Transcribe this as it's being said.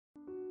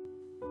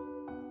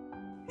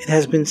It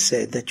has been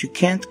said that you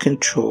can't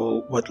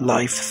control what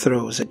life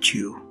throws at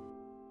you,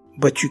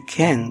 but you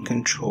can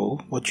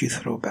control what you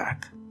throw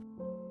back.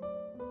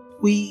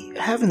 We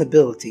have an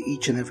ability,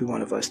 each and every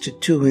one of us, to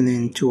tune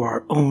into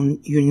our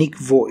own unique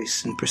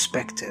voice and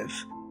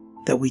perspective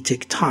that we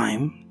take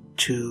time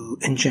to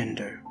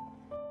engender.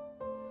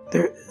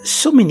 There are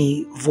so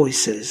many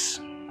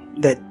voices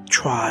that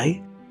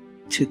try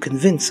to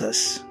convince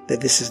us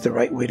that this is the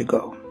right way to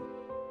go.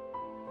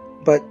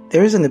 But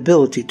there is an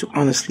ability to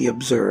honestly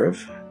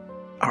observe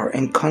our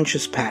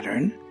unconscious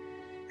pattern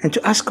and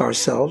to ask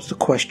ourselves the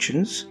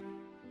questions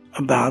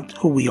about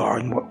who we are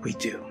and what we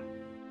do.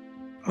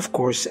 Of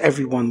course,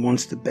 everyone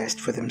wants the best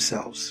for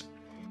themselves.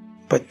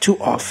 But too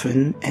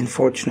often,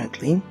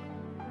 unfortunately,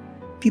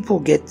 people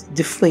get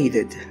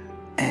deflated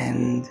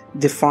and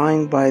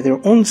defined by their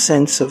own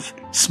sense of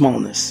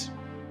smallness.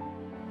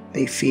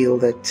 They feel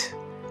that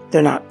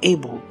they're not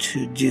able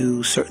to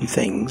do certain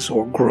things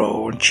or grow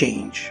or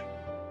change.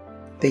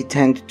 They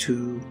tend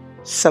to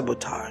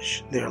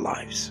sabotage their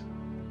lives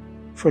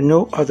for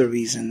no other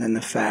reason than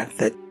the fact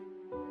that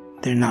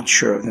they're not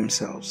sure of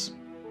themselves.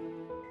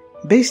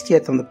 Based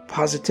yet on the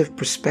positive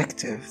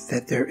perspective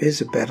that there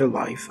is a better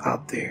life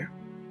out there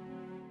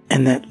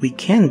and that we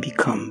can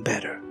become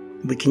better,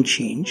 we can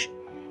change,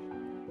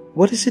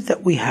 what is it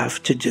that we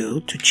have to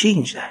do to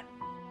change that?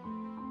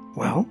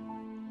 Well,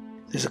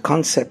 there's a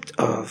concept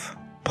of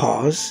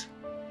pause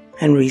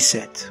and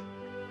reset.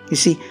 You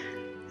see,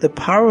 the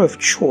power of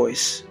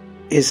choice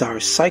is our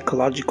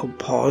psychological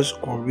pause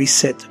or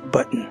reset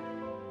button.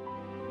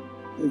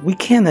 We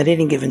can at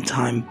any given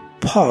time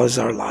pause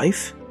our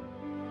life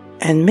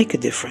and make a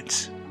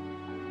difference.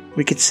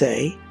 We could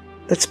say,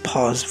 let's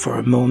pause for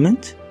a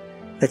moment,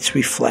 let's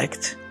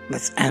reflect,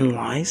 let's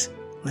analyze,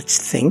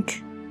 let's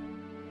think,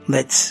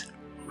 let's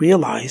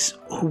realize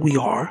who we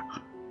are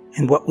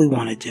and what we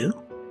want to do,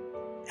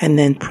 and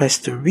then press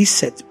the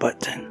reset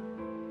button.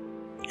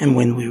 And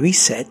when we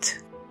reset,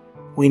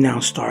 we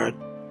now start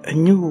a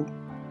new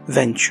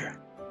venture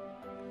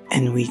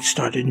and we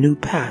start a new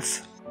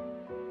path.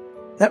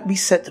 That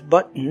reset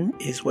button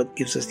is what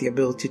gives us the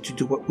ability to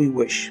do what we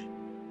wish.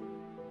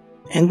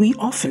 And we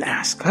often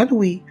ask, how do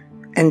we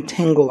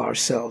entangle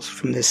ourselves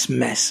from this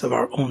mess of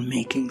our own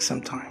making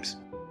sometimes?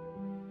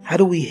 How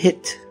do we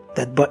hit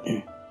that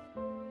button?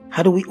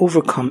 How do we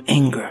overcome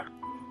anger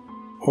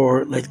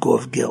or let go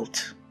of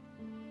guilt?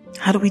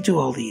 How do we do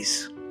all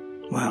these?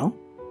 Well,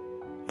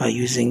 by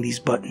using these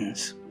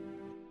buttons.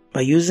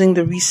 By using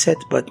the reset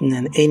button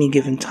at any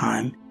given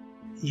time,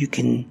 you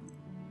can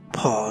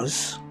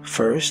pause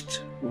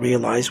first,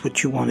 realize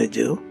what you want to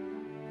do,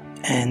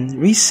 and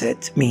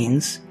reset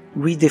means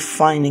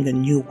redefining a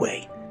new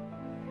way,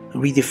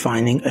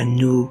 redefining a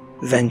new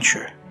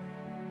venture,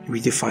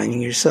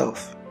 redefining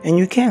yourself. And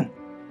you can.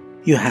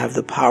 You have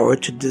the power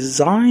to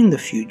design the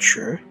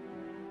future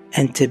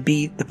and to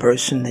be the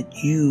person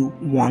that you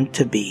want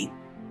to be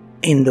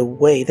in the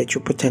way that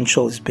your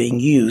potential is being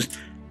used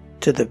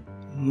to the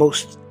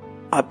most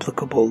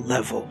applicable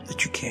level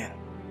that you can.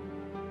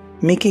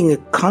 Making a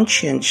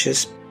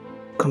conscientious,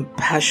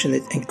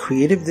 compassionate, and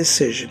creative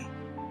decision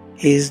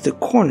is the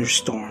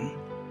cornerstone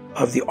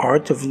of the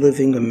art of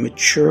living a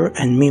mature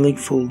and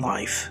meaningful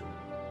life.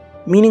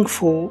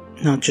 Meaningful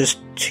not just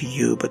to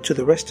you, but to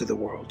the rest of the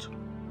world.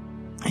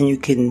 And you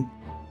can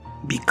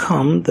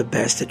become the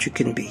best that you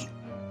can be.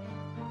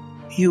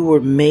 You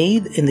were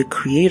made in the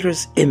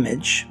Creator's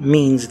image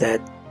means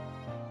that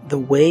the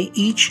way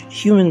each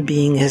human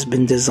being has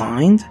been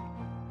designed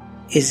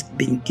is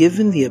been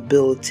given the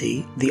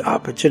ability, the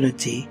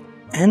opportunity,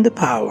 and the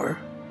power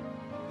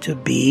to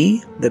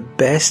be the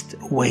best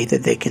way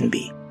that they can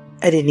be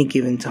at any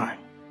given time.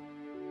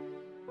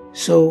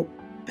 So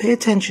pay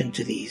attention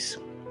to these.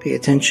 Pay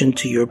attention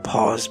to your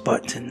pause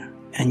button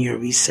and your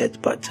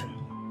reset button.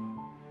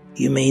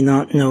 You may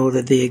not know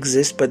that they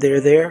exist, but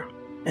they're there,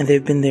 and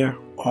they've been there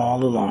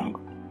all along.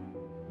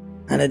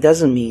 And it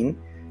doesn't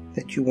mean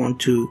that you want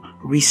to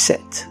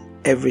reset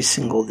every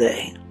single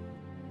day.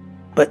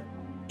 But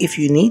if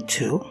you need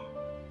to,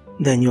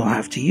 then you'll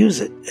have to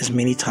use it as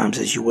many times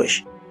as you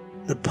wish.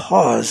 The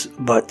pause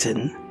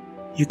button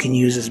you can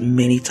use as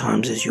many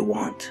times as you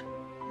want.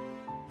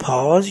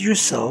 Pause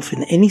yourself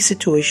in any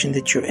situation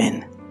that you're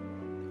in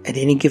at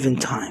any given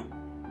time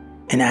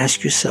and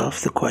ask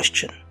yourself the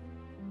question,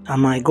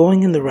 am I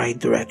going in the right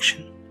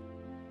direction?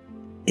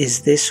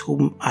 Is this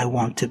whom I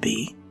want to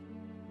be?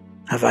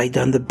 Have I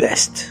done the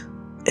best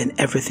in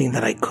everything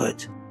that I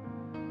could?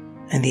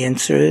 And the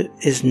answer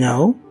is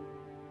no.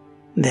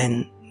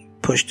 Then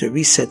push the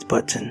reset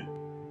button.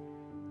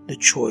 The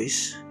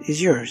choice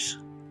is yours.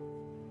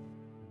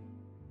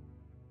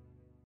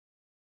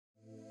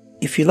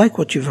 If you like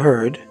what you've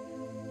heard,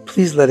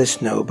 please let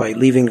us know by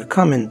leaving a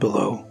comment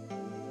below.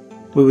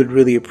 We would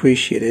really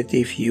appreciate it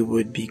if you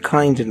would be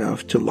kind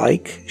enough to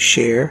like,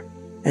 share,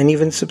 and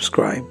even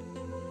subscribe.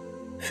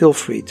 Feel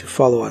free to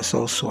follow us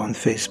also on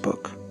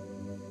Facebook.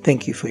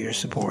 Thank you for your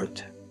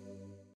support.